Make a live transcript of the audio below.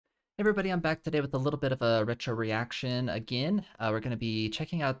Everybody, I'm back today with a little bit of a retro reaction again. We're going to be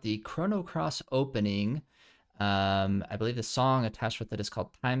checking out the Chrono Cross opening. I believe the song attached with it is called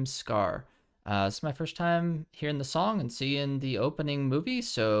Time Scar. This is my first time hearing the song and seeing the opening movie,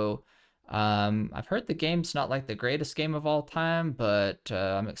 so I've heard the game's not like the greatest game of all time, but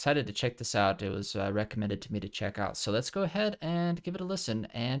I'm excited to check this out. It was recommended to me to check out, so let's go ahead and give it a listen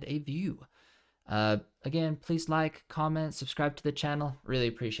and a view. Again, please like, comment, subscribe to the channel. Really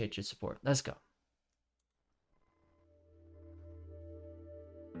appreciate your support. Let's go.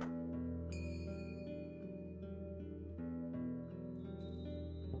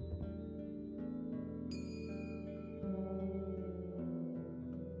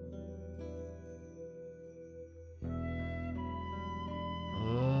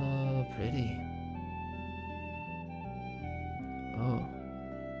 Oh, pretty. Oh.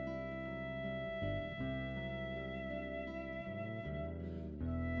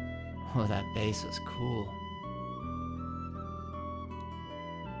 Oh, that bass was cool.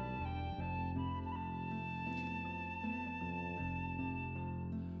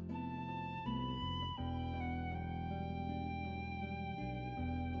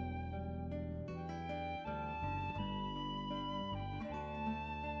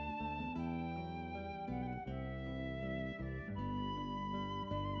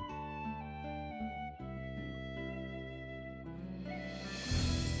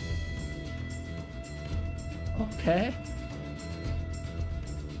 Okay.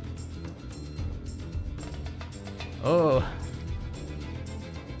 Oh.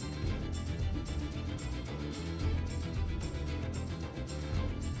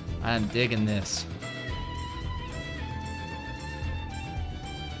 I'm digging this.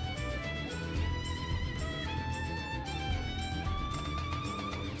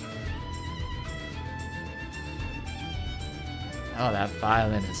 Oh, that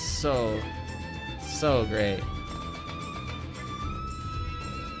violin is so great.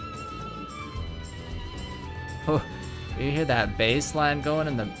 Oh, you hear that bass line going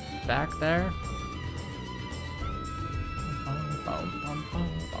in the back there?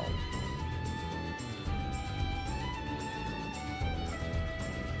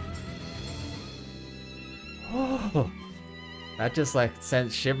 Oh, that just like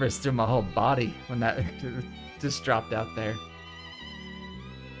sent shivers through my whole body when that just dropped out there.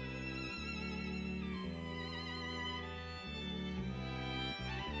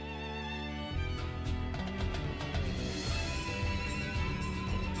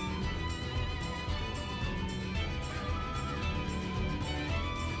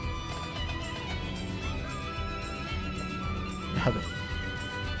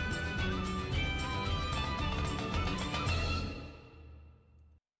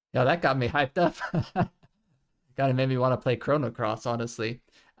 Yeah, that got me hyped up. Kind of made me want to play Chrono Cross, honestly.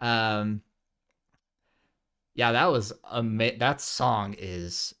 Um, yeah, that was that song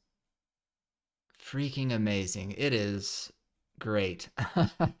is freaking amazing. It is great.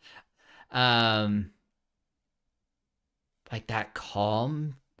 um, like that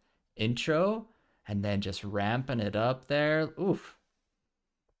calm intro and then just ramping it up there. Oof.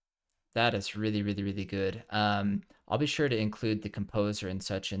 That is really good. I'll be sure to include the composer and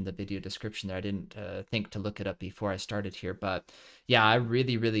such in the video description there. I didn't think to look it up before I started here, but yeah, I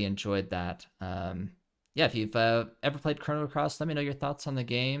really enjoyed that. Yeah, if you've ever played Chrono Cross, let me know your thoughts on the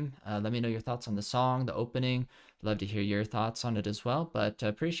game. Let me know your thoughts on the song, the opening. Love to hear your thoughts on it as well, but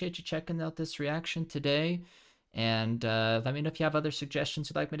appreciate you checking out this reaction today. And let me know if you have other suggestions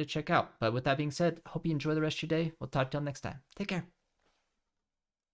you'd like me to check out. But with that being said, hope you enjoy the rest of your day. We'll talk to you all next time. Take care.